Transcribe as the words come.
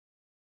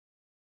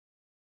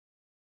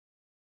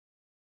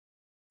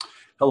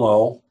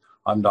Hello,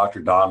 I'm Dr.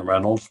 Don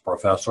Reynolds,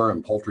 professor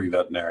and poultry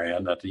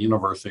veterinarian at the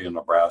University of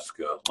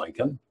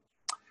Nebraska-Lincoln.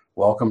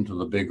 Welcome to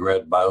the Big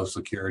Red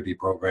Biosecurity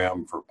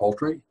program for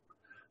poultry.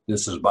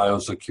 This is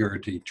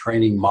Biosecurity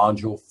Training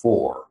Module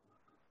 4,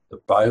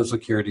 the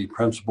Biosecurity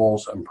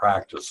Principles and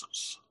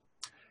Practices.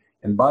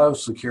 In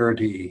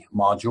Biosecurity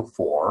Module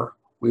 4,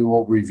 we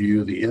will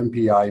review the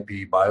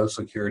NPIP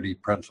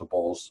Biosecurity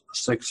Principles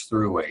 6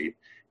 through 8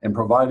 and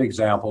provide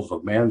examples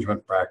of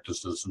management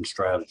practices and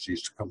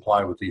strategies to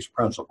comply with these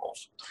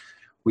principles.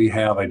 We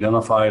have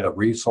identified a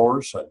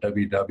resource at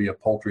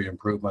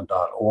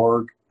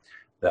www.poultryimprovement.org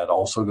that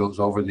also goes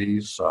over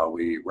these.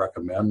 We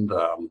recommend,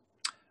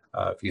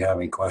 if you have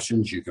any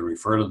questions, you can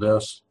refer to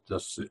this.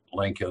 This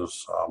link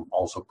is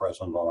also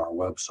present on our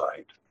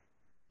website.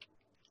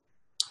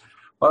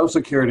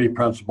 Biosecurity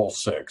Principle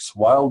 6,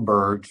 Wild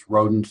Birds,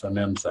 Rodents, and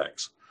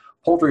Insects.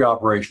 Poultry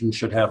operations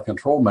should have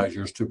control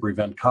measures to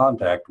prevent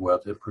contact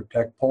with and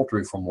protect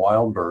poultry from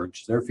wild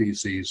birds, their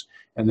feces,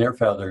 and their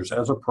feathers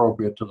as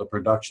appropriate to the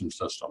production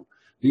system.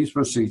 These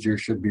procedures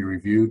should be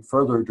reviewed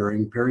further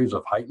during periods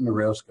of heightened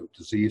risk of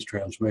disease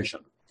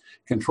transmission.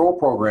 Control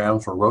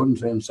programs for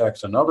rodents,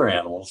 insects, and other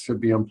animals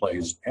should be in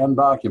place and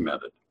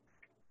documented.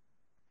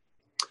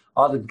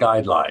 Audit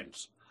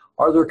guidelines.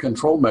 Are there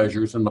control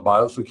measures in the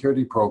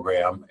biosecurity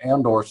program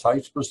and/or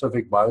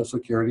site-specific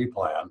biosecurity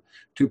plan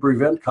to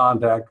prevent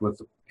contact with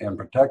and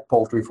protect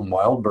poultry from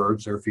wild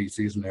birds, their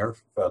feces, and their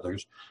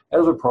feathers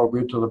as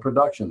appropriate to the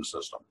production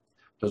system?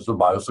 Does the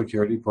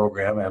biosecurity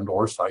program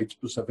and/or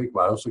site-specific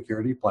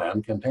biosecurity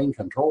plan contain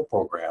control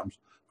programs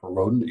for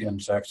rodent,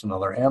 insects, and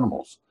other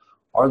animals?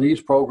 Are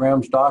these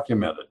programs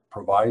documented?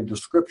 Provide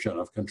description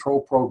of control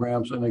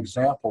programs and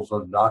examples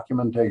of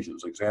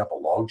documentations,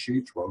 example log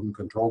sheets, rodent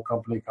control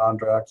company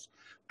contracts,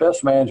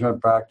 best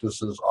management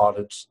practices,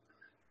 audits,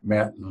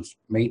 maintenance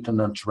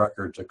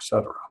records,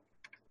 etc.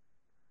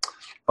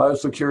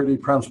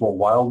 Biosecurity principle,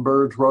 wild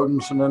birds,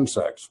 rodents, and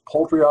insects.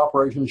 Poultry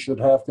operations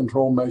should have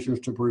control measures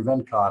to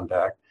prevent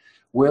contact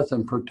with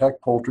and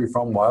protect poultry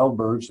from wild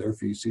birds, their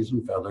feces,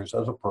 and feathers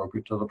as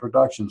appropriate to the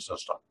production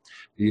system.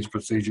 These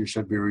procedures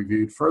should be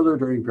reviewed further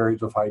during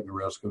periods of heightened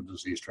risk of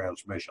disease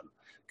transmission.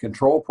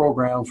 Control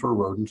programs for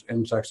rodents,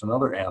 insects, and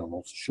other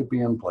animals should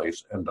be in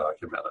place and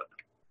documented.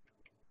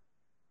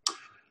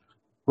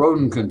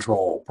 Rodent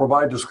control.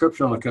 Provide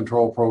description of the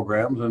control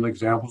programs and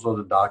examples of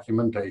the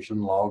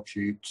documentation, log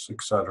sheets,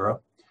 etc.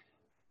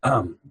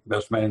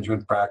 Best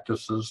management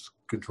practices,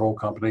 control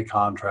company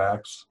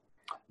contracts,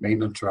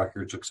 maintenance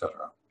records,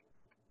 etc.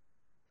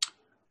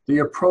 The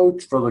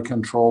approach for the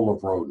control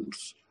of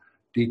rodents.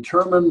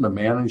 Determine the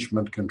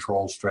management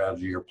control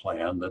strategy or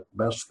plan that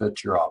best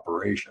fits your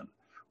operation.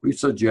 We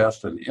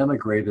suggest an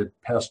integrated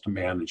pest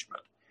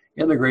management.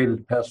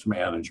 Integrated pest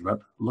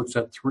management looks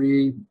at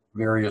three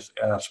various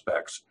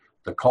aspects: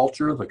 the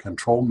culture, the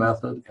control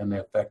method, and the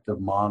effective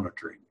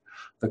monitoring.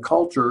 The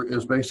culture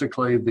is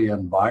basically the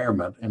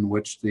environment in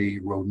which the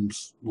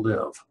rodents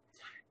live.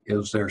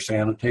 Is there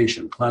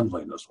sanitation,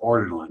 cleanliness,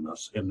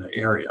 orderliness in the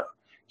area?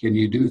 Can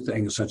you do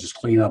things such as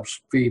clean up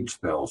feed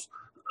spills,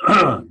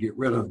 get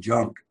rid of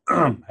junk,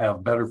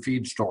 have better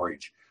feed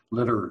storage,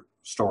 litter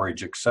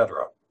storage,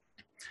 etc.?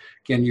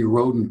 Can you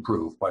rodent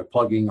proof by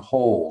plugging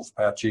holes,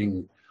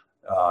 patching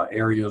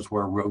areas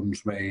where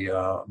rodents may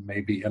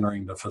be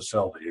entering the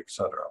facility,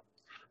 etc.?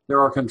 There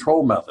are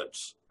control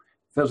methods,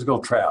 physical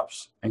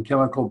traps, and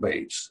chemical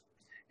baits,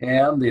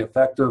 and the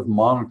effective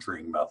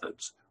monitoring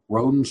methods.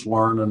 Rodents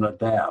learn and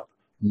adapt.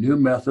 New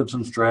methods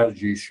and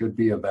strategies should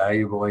be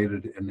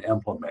evaluated and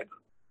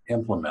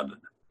implemented.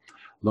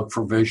 Look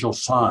for visual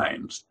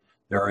signs.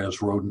 There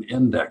is rodent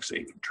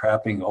indexing,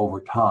 trapping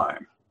over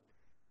time.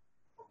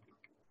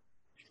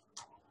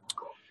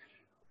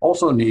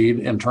 Also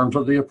in terms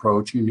of the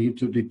approach, you need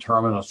to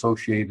determine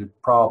associated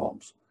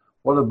problems.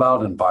 What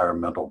about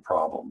environmental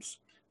problems?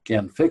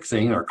 Can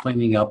fixing or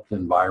cleaning up the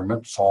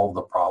environment solve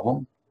the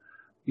problem?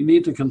 You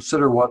need to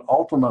consider what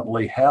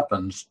ultimately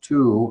happens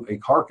to a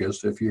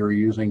carcass if you're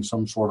using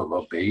some sort of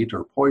a bait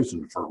or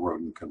poison for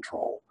rodent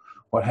control.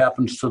 What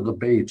happens to the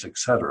baits,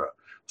 etc.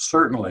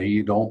 Certainly,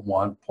 you don't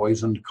want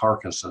poisoned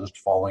carcasses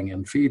falling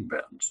in feed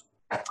bins.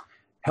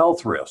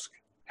 Health risk.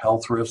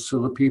 Health risks to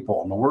the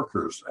people and the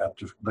workers at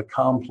the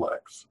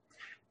complex.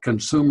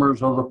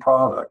 Consumers of the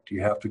product.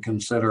 You have to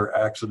consider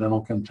accidental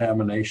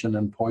contamination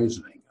and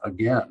poisoning.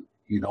 Again,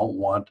 you don't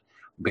want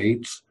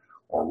baits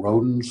or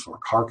rodents or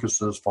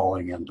carcasses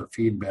falling into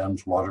feed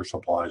bins, water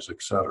supplies,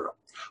 etc.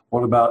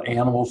 What about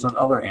animals and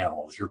other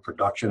animals? Your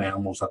production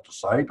animals at the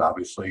site,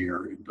 obviously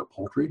the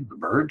poultry, the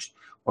birds.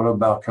 What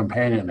about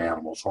companion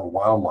animals or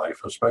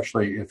wildlife,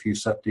 especially if you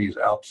set these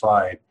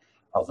outside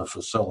of the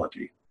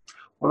facility?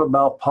 What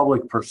about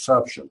public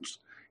perceptions?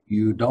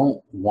 You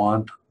don't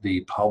want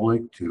the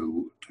public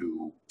to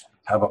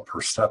have a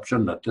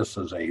perception that this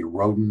is a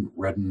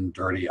rodent-ridden,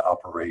 dirty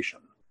operation.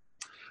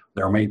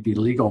 There may be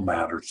legal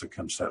matters to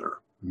consider,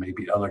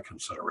 maybe other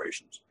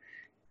considerations.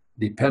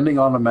 Depending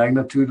on the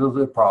magnitude of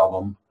the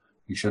problem,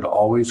 you should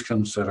always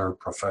consider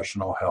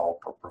professional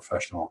help or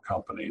professional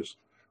companies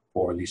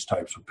for these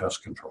types of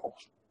pest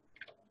controls.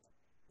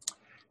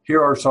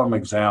 Here are some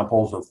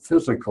examples of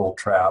physical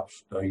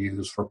traps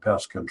used for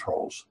pest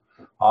controls.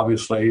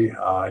 Obviously,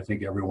 I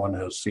think everyone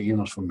has seen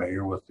and is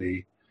familiar with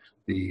the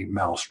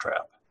mouse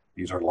trap.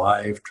 These are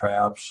live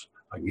traps.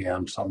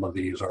 Again, some of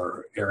these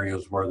are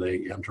areas where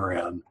they enter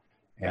in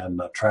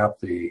and trap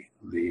the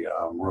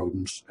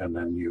rodents, and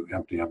then you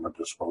empty them or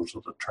dispose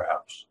of the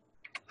traps.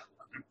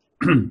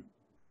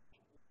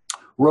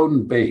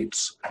 Rodent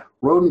baits.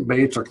 Rodent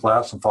baits are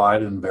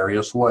classified in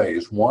various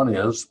ways. One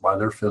is by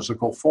their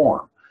physical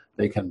form.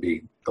 They can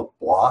be the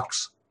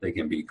blocks, they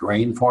can be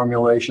grain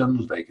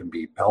formulations, they can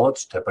be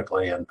pellets,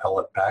 typically in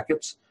pellet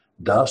packets,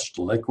 dust,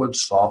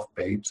 liquids, soft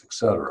baits,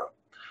 etc.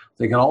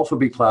 They can also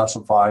be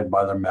classified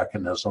by their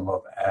mechanism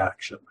of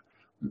action,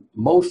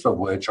 most of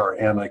which are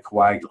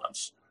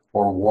anticoagulants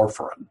or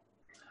warfarin.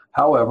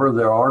 However,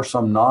 there are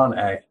some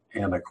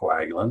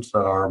non-anticoagulants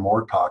that are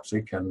more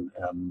toxic and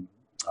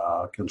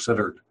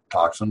considered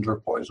toxins or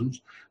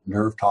poisons,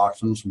 nerve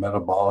toxins,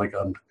 metabolic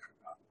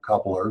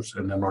uncouplers,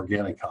 and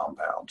inorganic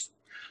compounds.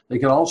 They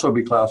can also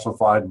be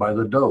classified by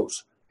the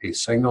dose, a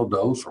single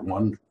dose or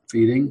one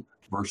feeding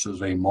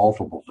versus a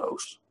multiple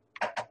dose.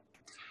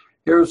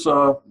 Here's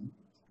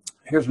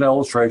an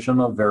illustration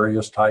of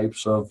various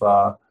types of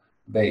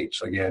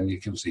baits. Again,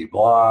 you can see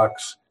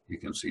blocks, you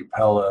can see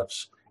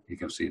pellets, you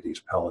can see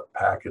these pellet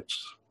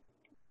packets.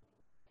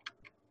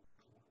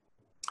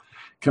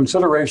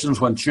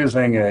 Considerations when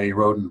choosing a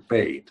rodent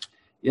bait.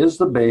 Is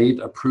the bait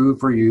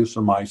approved for use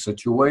in my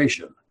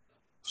situation?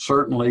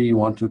 Certainly you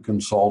want to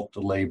consult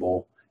the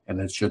label and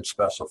it should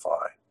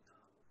specify.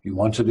 You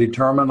want to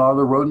determine, are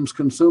the rodents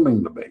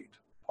consuming the bait?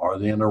 Are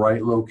they in the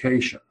right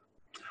location?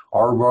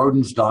 Are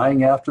rodents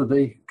dying after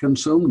they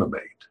consume the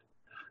bait?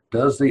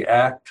 Does the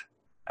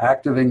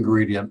active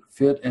ingredient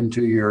fit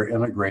into your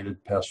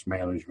integrated pest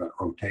management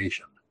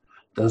rotation?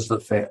 Does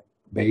the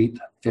bait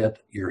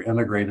fit your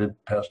integrated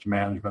pest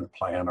management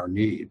plan or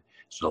need?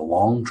 Is it a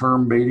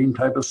long-term baiting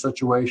type of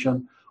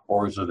situation,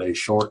 or is it a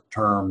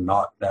short-term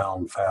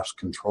knockdown, fast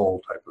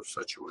control type of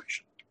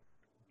situation?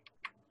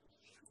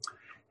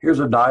 Here's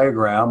a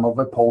diagram of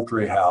a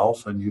poultry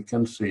house, and you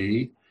can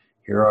see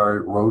here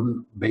are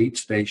rodent bait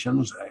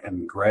stations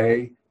in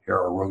gray, here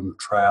are rodent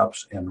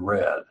traps in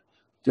red.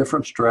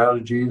 Different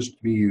strategies to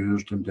be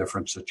used in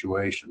different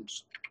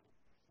situations.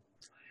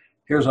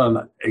 Here's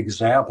an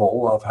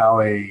example of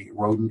how a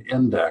rodent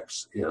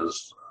index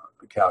is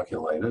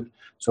calculated.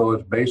 So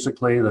it's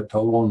basically the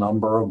total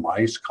number of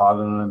mice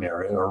caught in an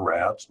area, or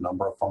rats,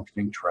 number of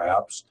functioning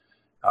traps,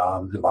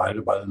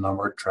 divided by the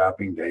number of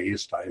trapping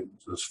days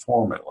times this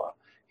formula.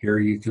 Here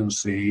you can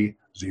see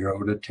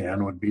 0 to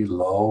 10 would be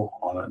low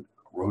on a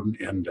rodent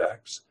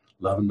index,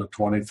 11 to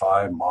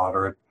 25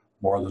 moderate,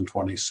 more than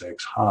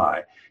 26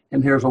 high.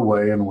 And here's a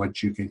way in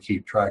which you can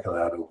keep track of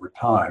that over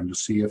time to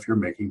see if you're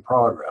making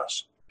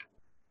progress.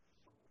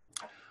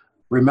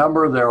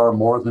 Remember, there are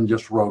more than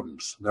just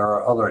rodents. There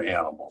are other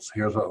animals.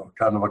 Here's a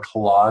kind of a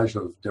collage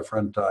of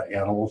different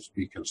animals to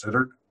be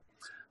considered.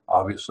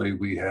 Obviously,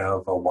 we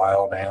have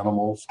wild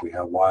animals, we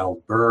have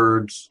wild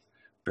birds,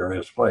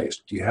 various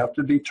places. You have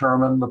to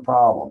determine the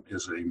problem.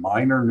 Is it a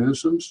minor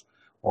nuisance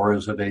or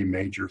is it a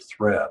major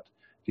threat?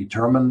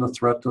 Determine the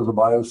threat to the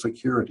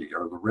biosecurity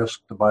or the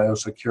risk to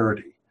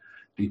biosecurity.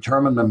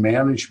 Determine the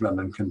management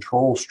and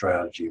control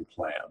strategy and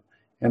plan.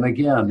 And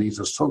again, these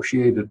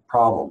associated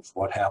problems,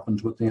 what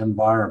happens with the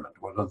environment,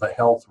 what are the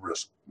health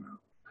risks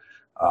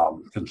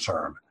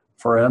concerned?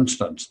 For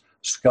instance,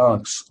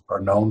 skunks are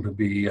known to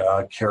be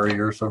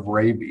carriers of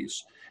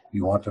rabies.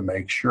 You want to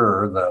make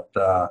sure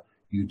that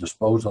you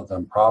dispose of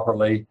them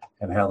properly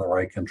and have the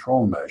right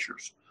control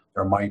measures.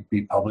 There might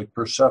be public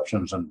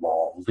perceptions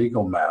involved,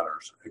 legal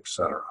matters,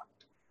 etc.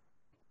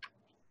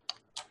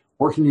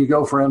 Where can you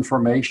go for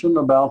information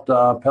about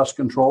pest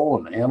control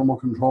and animal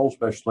control,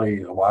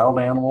 especially a wild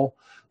animal?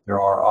 There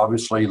are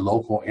obviously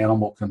local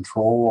animal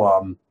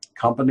control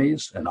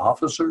companies and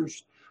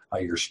officers.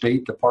 Your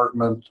state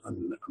department of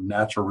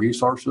natural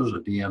resources, a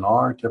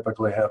DNR,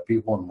 typically have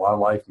people in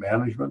wildlife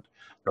management.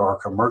 There are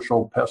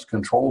commercial pest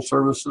control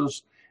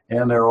services,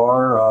 and there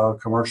are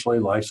commercially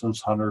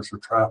licensed hunters or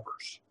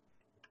trappers.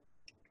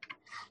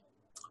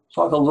 Let's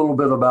talk a little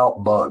bit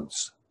about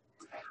bugs.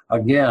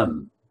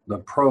 Again, the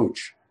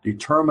approach,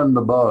 determine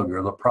the bug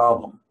or the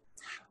problem.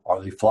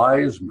 Are they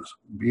flies,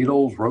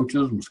 beetles,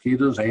 roaches,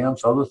 mosquitoes,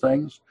 ants, other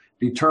things?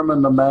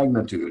 Determine the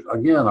magnitude.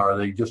 Again, are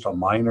they just a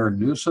minor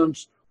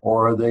nuisance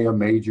or are they a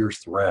major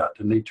threat?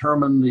 And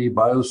determine the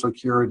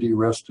biosecurity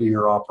risk to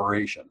your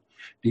operation.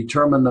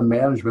 Determine the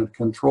management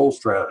control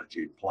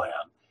strategy plan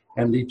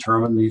and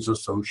determine these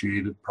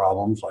associated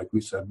problems, like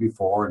we said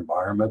before,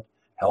 environment,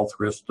 health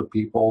risks to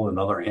people and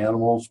other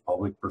animals,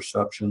 public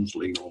perceptions,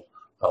 legal,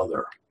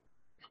 other.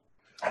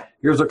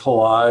 Here's a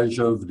collage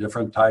of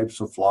different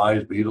types of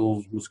flies,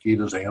 beetles,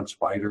 mosquitoes, ants,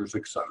 spiders,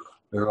 etc.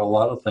 There are a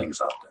lot of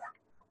things out there.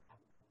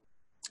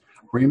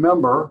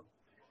 Remember,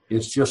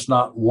 it's just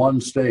not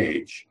one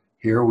stage.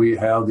 Here we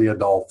have the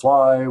adult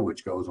fly,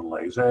 which goes and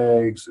lays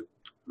eggs. It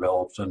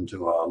develops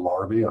into a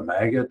larvae, a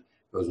maggot,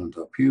 goes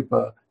into a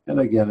pupa, and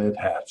again it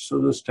hatches. So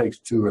this takes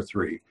 2 or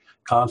 3.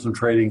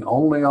 Concentrating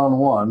only on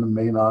one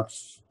may not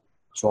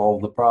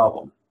solve the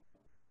problem.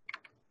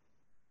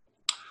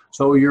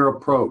 So your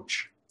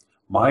approach,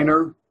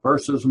 minor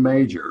versus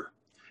major.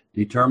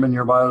 Determine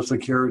your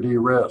biosecurity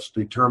risk.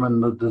 Determine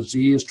the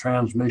disease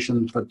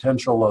transmission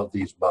potential of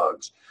these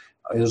bugs.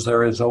 Is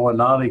there a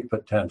zoonotic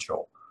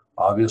potential?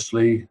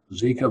 Obviously,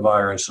 Zika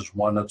virus is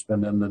one that's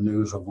been in the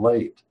news of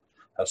late.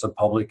 That's a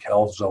public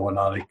health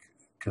zoonotic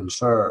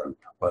concern,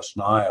 West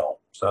Nile,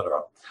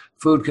 etc.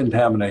 Food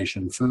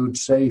contamination, food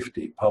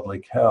safety,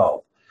 public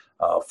health.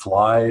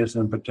 Flies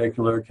in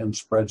particular can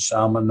spread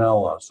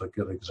salmonella. It's a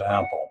good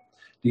example.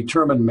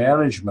 Determine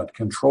management,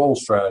 control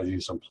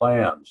strategies, and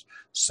plans.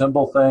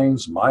 Simple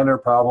things, minor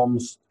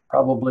problems,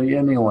 probably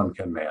anyone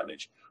can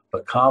manage.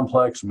 But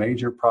complex,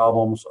 major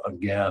problems,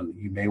 again,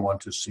 you may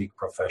want to seek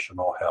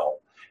professional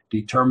help.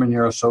 Determine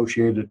your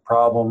associated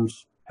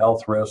problems,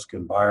 health risk,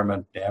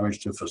 environment, damage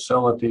to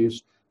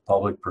facilities,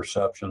 public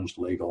perceptions,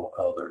 legal,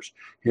 others.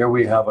 Here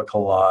we have a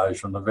collage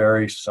from the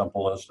very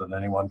simplest that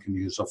anyone can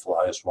use a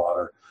fly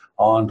swatter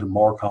on to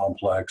more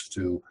complex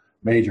to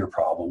major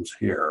problems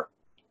here.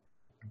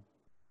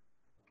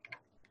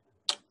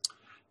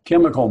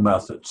 Chemical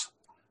methods.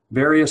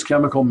 Various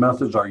chemical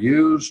methods are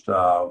used.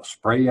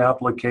 Spray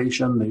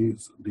application,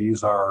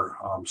 these are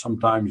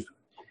sometimes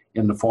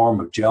in the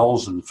form of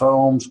gels and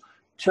foams,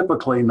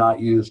 typically not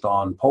used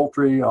on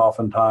poultry,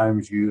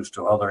 oftentimes used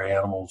to other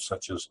animals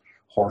such as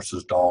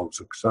horses, dogs,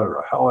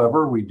 etc.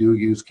 However, we do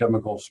use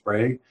chemical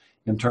spray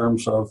in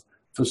terms of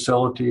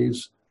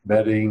facilities,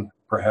 bedding,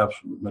 perhaps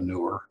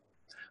manure.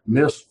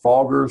 Mist,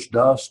 foggers,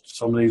 dust,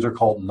 some of these are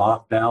called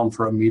knockdown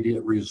for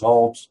immediate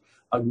results.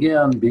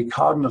 Again, be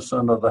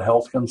cognizant of the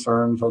health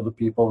concerns of the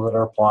people that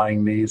are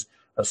applying these,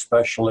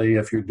 especially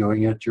if you're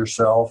doing it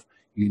yourself.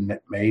 You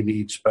may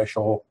need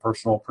special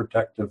personal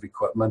protective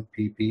equipment,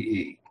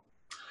 PPE.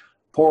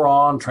 Pour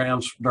on,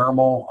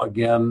 transdermal,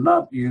 again,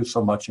 not used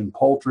so much in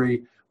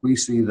poultry. We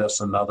see this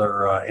in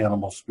other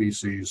animal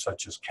species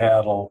such as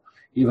cattle,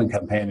 even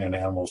companion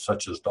animals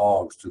such as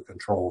dogs to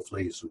control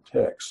fleas and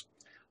ticks.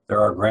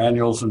 There are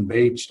granules and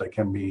baits that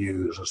can be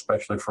used,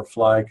 especially for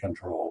fly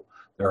control.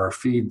 There are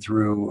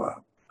feed-through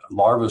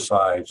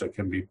larvicides that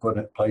can be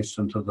placed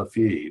into the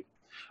feed.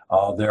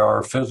 There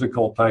are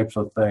physical types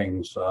of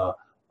things,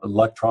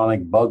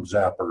 electronic bug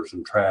zappers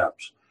and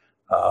traps.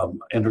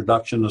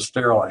 Introduction of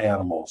sterile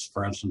animals,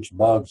 for instance,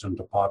 bugs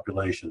into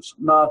populations,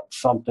 not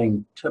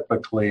something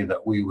typically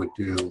that we would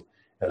do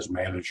as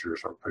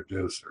managers or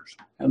producers.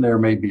 And there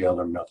may be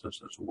other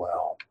methods as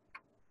well.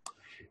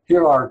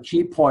 Here are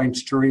key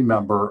points to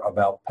remember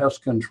about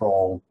pest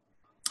control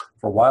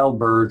for wild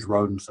birds,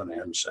 rodents, and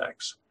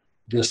insects.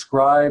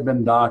 Describe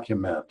and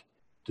document.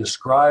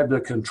 Describe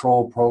the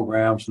control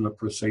programs and the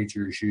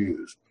procedures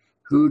used.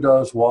 Who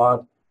does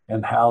what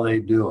and how they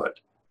do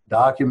it.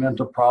 Document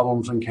the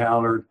problems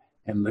encountered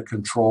and the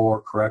control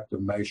or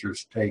corrective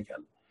measures taken.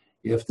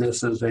 If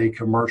this is a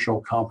commercial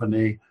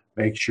company,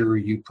 make sure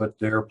you put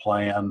their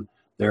plan,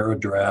 their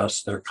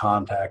address, their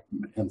contact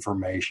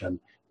information,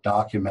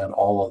 document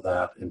all of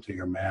that into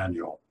your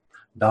manual.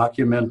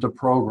 Document the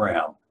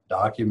program,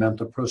 document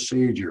the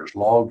procedures,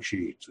 log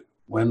sheets,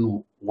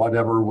 when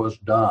whatever was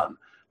done,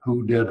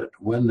 who did it,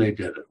 when they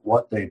did it,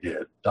 what they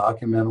did.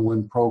 Document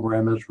when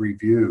program is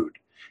reviewed.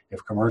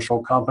 If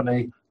commercial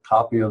company,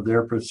 copy of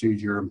their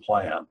procedure and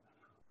plan.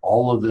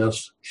 All of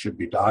this should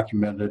be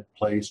documented,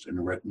 placed,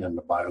 and written in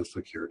the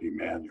Biosecurity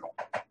Manual.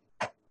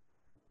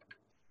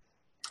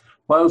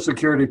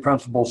 Biosecurity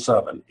Principle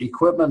 7,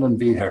 Equipment and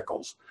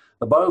Vehicles.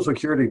 The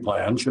biosecurity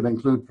plan should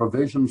include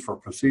provisions for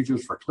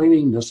procedures for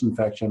cleaning,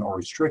 disinfection, or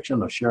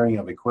restriction of sharing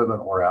of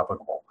equipment where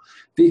applicable.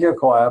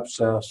 Vehicle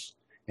access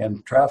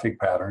and traffic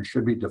patterns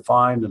should be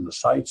defined in the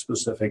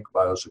site-specific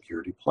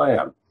biosecurity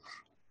plan.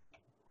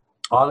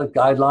 Audit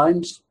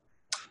guidelines.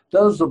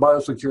 Does the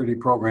biosecurity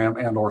program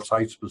and/or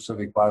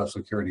site-specific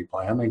biosecurity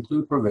plan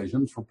include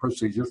provisions for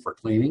procedures for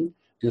cleaning,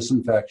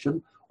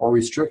 disinfection, or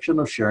restriction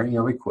of sharing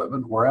of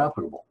equipment where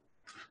applicable?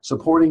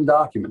 Supporting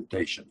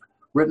documentation,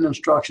 written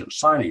instructions,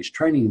 signage,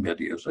 training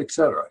videos,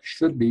 etc.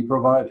 should be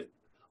provided.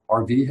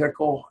 Are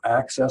vehicle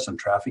access and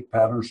traffic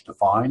patterns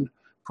defined?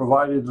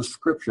 Provide a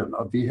description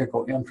of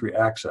vehicle entry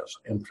access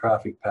and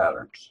traffic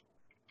patterns.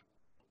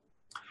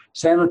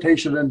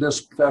 Sanitation and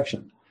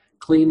disinfection.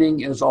 Cleaning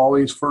is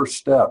always first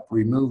step.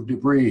 Remove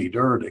debris,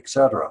 dirt,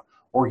 etc.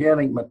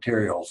 Organic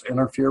materials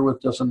interfere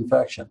with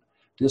disinfection.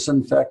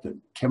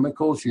 Disinfectant,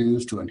 chemicals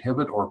used to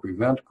inhibit or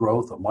prevent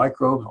growth of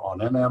microbes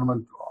on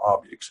inanimate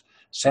objects.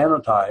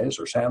 Sanitize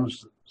or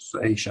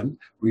sanitization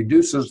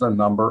reduces the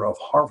number of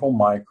harmful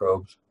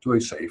microbes to a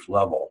safe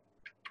level.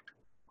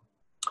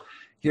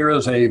 Here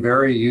is a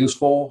very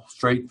useful,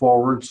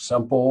 straightforward,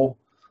 simple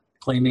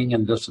cleaning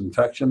and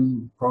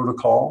disinfection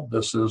protocol.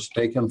 This is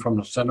taken from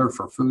the Center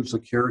for Food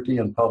Security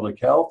and Public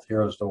Health.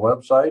 Here is the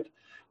website.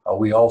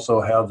 We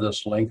also have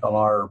this link on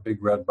our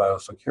Big Red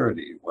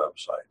Biosecurity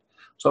website.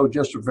 So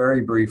just very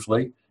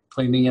briefly,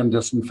 cleaning and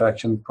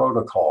disinfection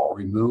protocol.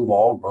 Remove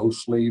all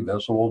grossly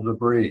visible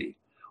debris.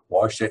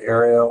 Wash the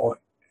area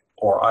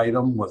or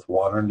item with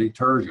water and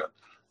detergent.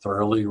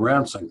 Thoroughly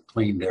rinse and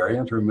clean the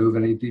area to remove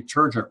any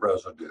detergent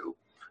residue.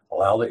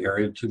 Allow the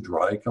area to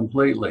dry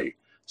completely.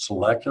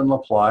 Select and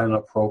apply an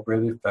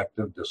appropriate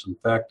effective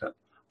disinfectant.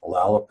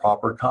 Allow the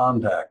proper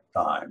contact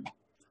time.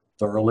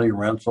 Thoroughly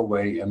rinse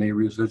away any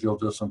residual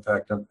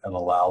disinfectant and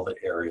allow the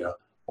area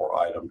or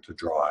item to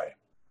dry.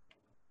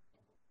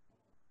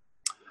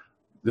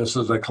 This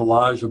is a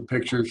collage of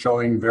pictures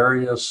showing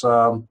various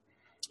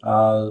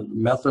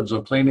methods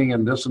of cleaning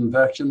and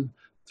disinfection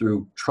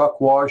through truck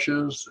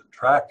washes,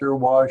 tractor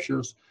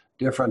washes,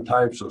 different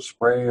types of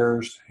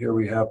sprayers. Here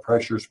we have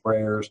pressure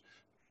sprayers,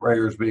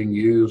 sprayers being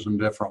used in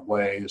different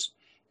ways,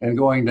 and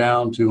going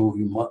down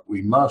to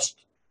we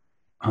must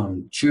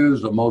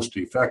choose the most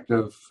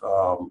effective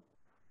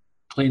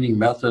cleaning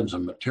methods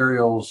and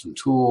materials and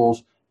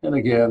tools. And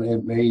again,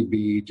 it may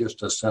be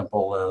just as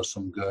simple as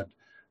some good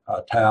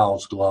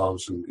towels,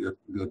 gloves, and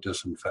good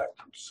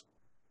disinfectants.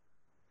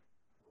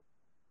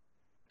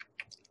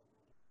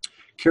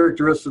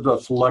 Characteristics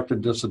of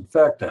selected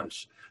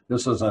disinfectants.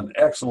 This is an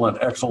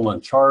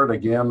excellent chart,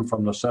 again,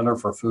 from the Center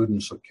for Food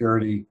and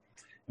Security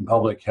and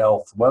Public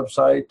Health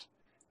website.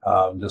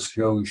 This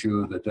shows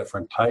you the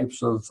different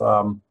types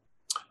of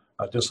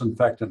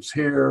disinfectants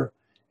here,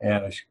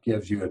 and it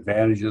gives you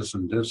advantages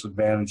and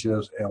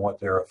disadvantages and what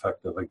they're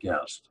effective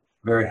against.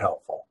 Very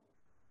helpful.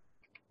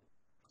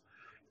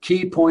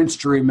 Key points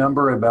to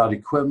remember about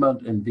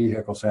equipment and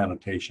vehicle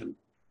sanitation.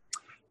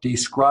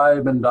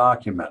 Describe and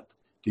document.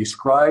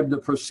 Describe the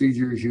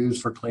procedures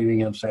used for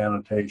cleaning and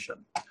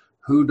sanitation.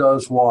 Who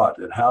does what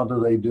and how do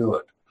they do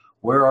it?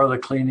 Where are the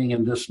cleaning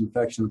and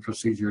disinfection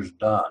procedures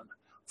done?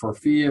 For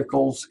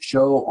vehicles,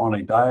 show on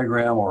a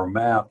diagram or a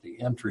map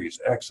the entries,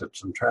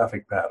 exits, and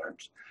traffic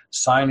patterns.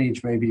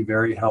 Signage may be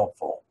very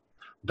helpful.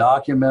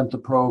 Document the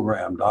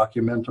program,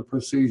 document the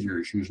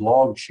procedures. Use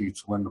log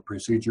sheets when the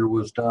procedure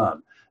was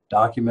done.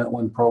 Document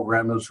when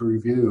program is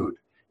reviewed.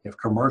 If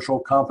commercial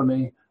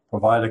company,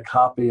 provide a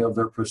copy of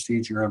their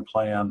procedure and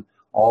plan.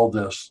 All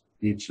this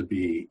needs to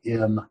be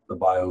in the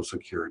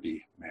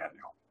Biosecurity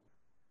Manual.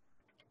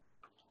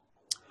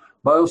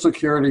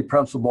 Biosecurity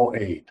Principle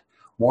 8,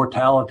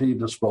 Mortality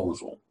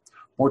Disposal.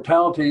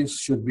 Mortalities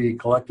should be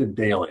collected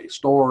daily,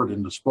 stored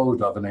and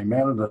disposed of in a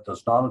manner that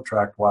does not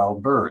attract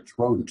wild birds,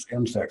 rodents,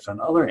 insects, and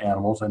other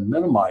animals and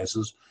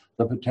minimizes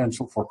the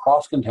potential for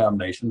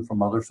cross-contamination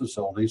from other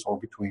facilities or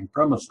between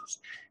premises.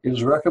 It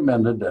is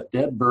recommended that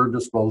dead bird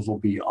disposal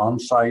be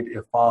on-site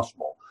if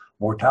possible.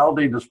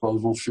 Mortality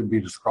disposal should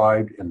be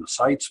described in the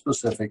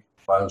site-specific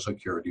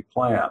biosecurity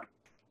plan.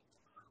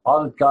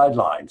 Audit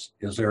guidelines.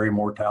 Is there a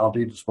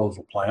mortality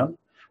disposal plan?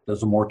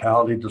 Does the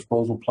mortality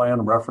disposal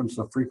plan reference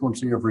the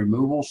frequency of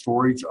removal,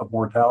 storage of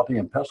mortality,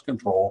 and pest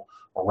control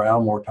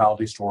around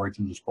mortality storage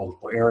and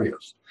disposal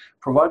areas?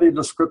 Provide a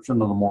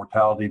description of the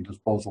mortality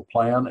disposal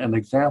plan and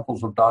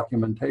examples of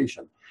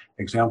documentation,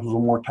 examples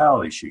of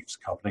mortality sheets,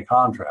 company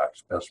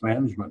contracts, best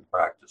management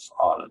practice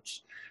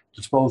audits,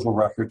 disposal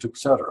records,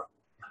 etc.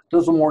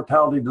 Does the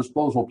mortality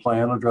disposal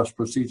plan address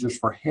procedures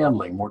for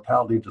handling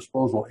mortality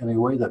disposal in a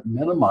way that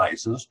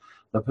minimizes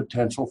the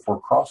potential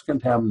for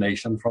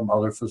cross-contamination from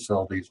other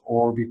facilities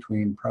or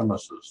between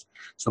premises?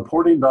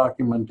 Supporting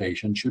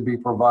documentation should be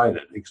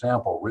provided,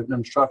 example, written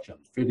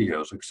instructions,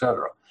 videos,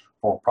 etc.,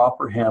 for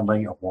proper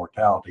handling of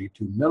mortality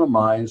to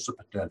minimize the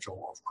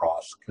potential of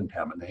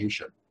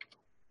cross-contamination.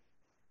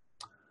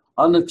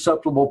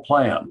 Unacceptable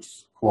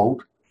plans,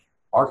 quote,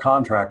 our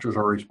contractors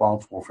are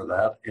responsible for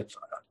that.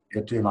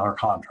 It's in our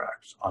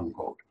contracts,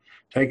 unquote.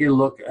 Take a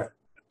look at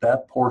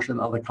that portion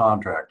of the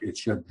contract. It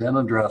should then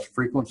address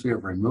frequency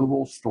of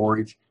removal,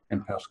 storage,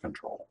 and pest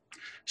control.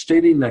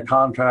 Stating that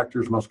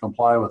contractors must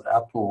comply with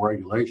applicable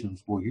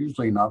regulations will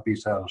usually not be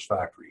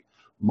satisfactory.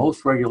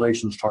 Most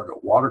regulations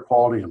target water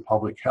quality and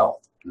public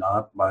health,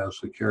 not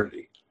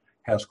biosecurity.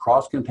 Has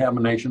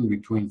cross-contamination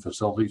between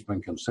facilities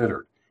been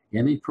considered?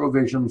 Any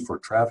provisions for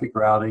traffic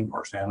routing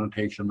or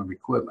sanitation of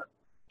equipment?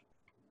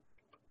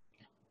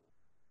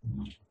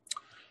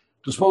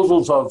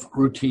 Disposals of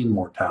routine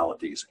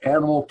mortalities,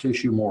 animal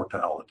tissue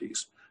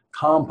mortalities,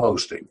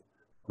 composting.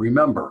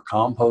 Remember,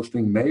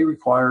 composting may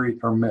require a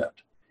permit.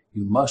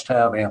 You must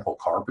have ample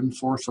carbon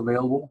source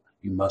available.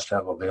 You must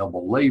have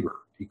available labor,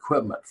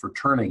 equipment for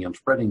turning and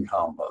spreading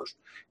compost.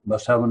 You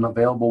must have an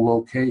available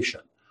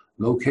location.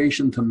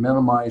 Location to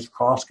minimize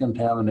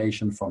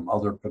cross-contamination from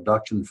other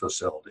production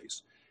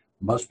facilities.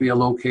 Must be a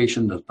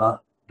location that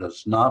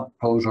does not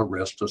pose a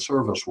risk to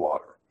surface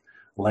water.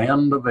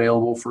 Land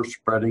available for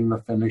spreading the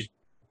finished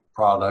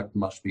product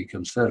must be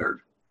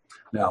considered.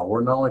 Now,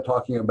 we're not only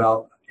talking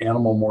about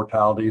animal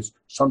mortalities,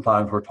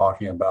 sometimes we're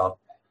talking about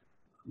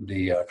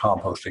the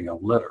composting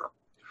of litter.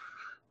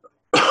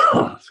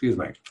 Excuse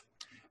me.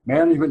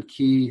 Management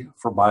key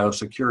for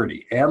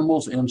biosecurity.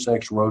 Animals,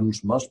 insects,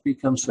 rodents must be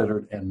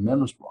considered and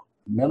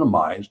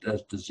minimized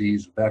as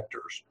disease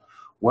vectors.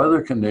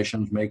 Weather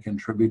conditions may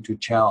contribute to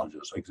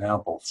challenges.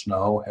 Example,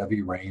 snow,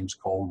 heavy rains,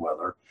 cold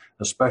weather,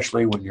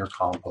 especially when you're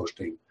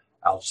composting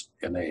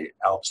in an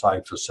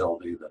outside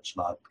facility that's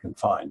not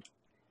confined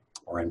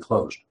or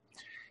enclosed.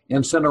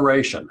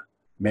 Incineration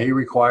may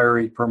require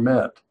a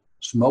permit.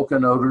 Smoke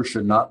and odor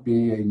should not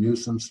be a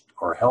nuisance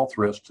or health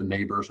risk to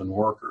neighbors and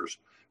workers.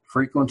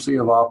 Frequency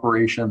of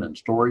operation and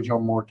storage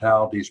of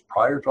mortalities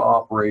prior to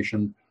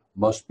operation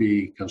must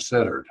be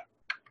considered.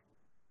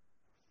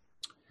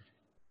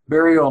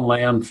 Burial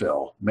and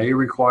landfill may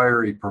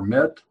require a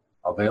permit,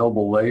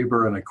 available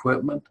labor and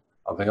equipment,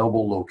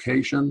 available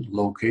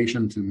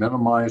location to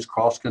minimize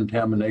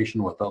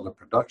cross-contamination with other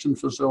production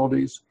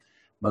facilities,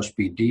 must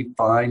be deep,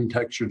 fine,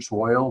 textured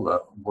soil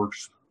that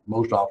works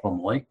most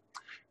optimally,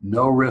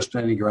 no risk to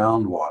any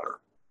groundwater.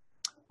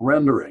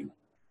 Rendering,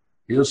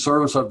 is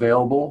service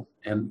available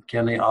and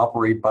can they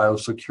operate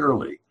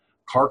biosecurely?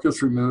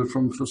 Carcass removed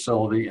from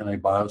facility in a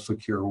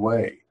biosecure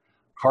way.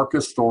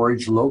 Carcass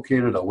storage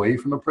located away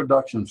from the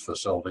production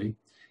facility.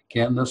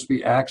 Can this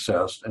be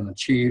accessed and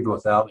achieved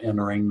without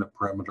entering the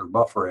perimeter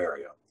buffer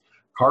area?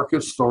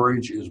 Carcass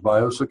storage is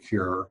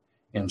biosecure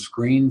and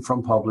screened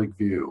from public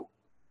view.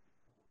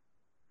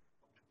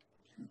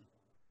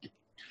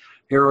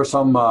 Here are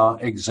some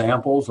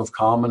examples of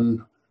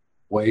common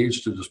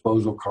ways to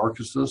dispose of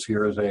carcasses.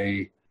 Here is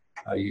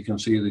you can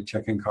see the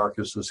chicken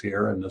carcasses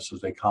here, and this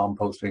is a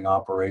composting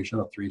operation,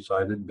 a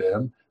three-sided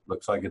bin.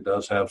 Looks like it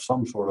does have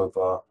some sort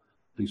of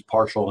at least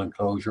partial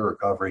enclosure or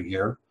covering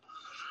here.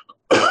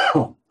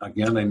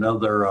 Again,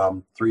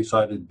 another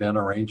three-sided bin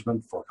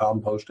arrangement for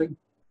composting.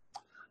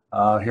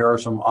 Here are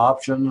some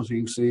options. You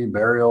can see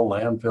burial,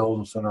 landfill,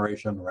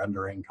 incineration,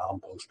 rendering,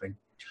 composting.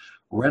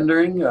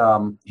 Rendering,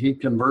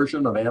 heat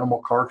conversion of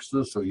animal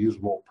carcasses to a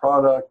usable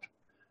product.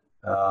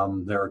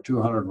 There are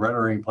 200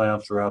 rendering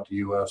plants throughout the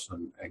U.S.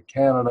 and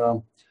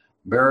Canada.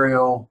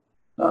 Burial,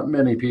 not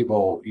many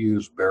people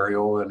use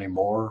burial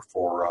anymore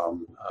for, I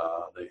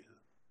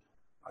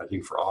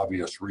think for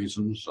obvious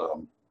reasons.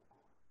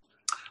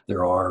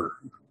 There are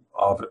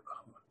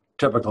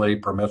typically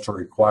permits are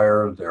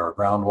required. There are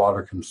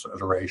groundwater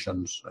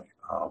considerations.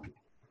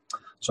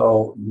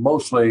 So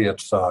mostly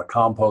it's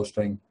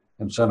composting,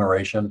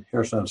 incineration.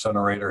 Here's an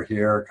incinerator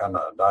here, kind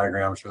of a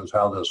diagram shows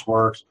how this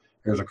works.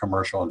 Here's a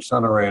commercial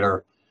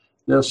incinerator.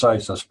 This, I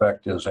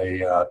suspect, is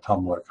a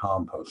tumbler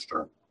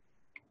composter.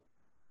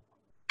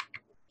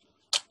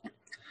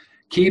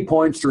 Key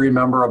points to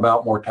remember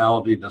about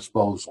mortality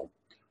disposal.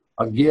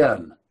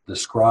 Again,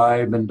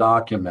 describe and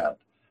document.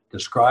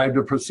 Describe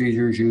the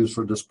procedures used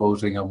for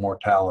disposing of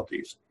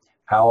mortalities.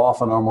 How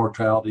often are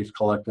mortalities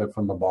collected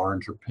from the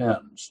barns or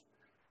pens?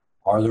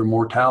 Are there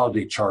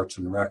mortality charts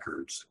and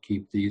records?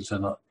 Keep these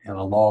in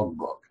a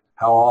logbook.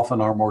 How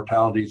often are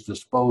mortalities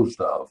disposed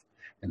of?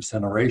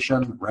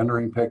 Incineration,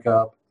 rendering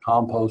pickup,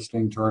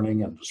 composting,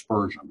 turning, and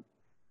dispersion.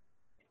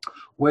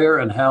 Where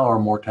and how are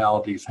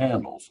mortalities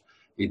handled?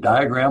 A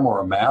diagram or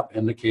a map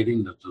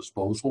indicating the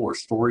disposal or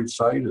storage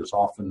site is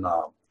often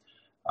not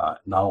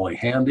only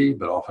handy,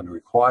 but often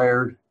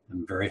required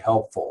and very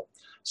helpful.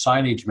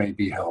 Signage may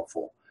be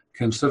helpful.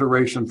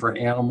 Consideration for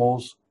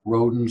animals,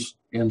 rodents,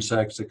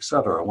 insects,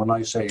 etc. When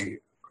I say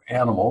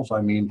animals,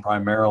 I mean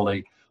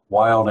primarily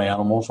wild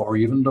animals or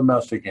even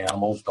domestic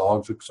animals,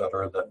 dogs,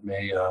 etc., that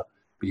may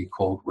be,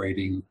 quote,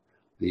 raiding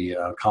the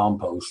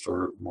compost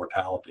or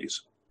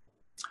mortalities.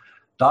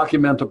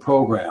 Document the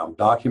program,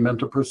 document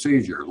the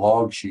procedure,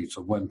 log sheets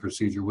of when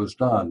procedure was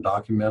done,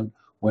 document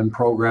when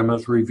program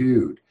is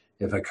reviewed.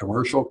 If a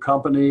commercial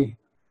company,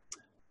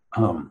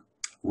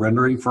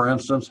 rendering for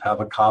instance,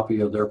 have a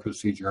copy of their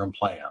procedure and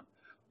plan.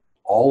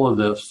 All of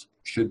this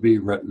should be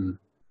written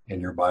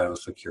in your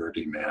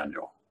biosecurity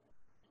manual.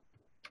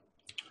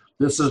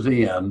 This is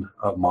the end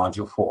of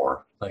Module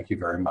 4. Thank you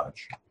very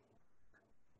much.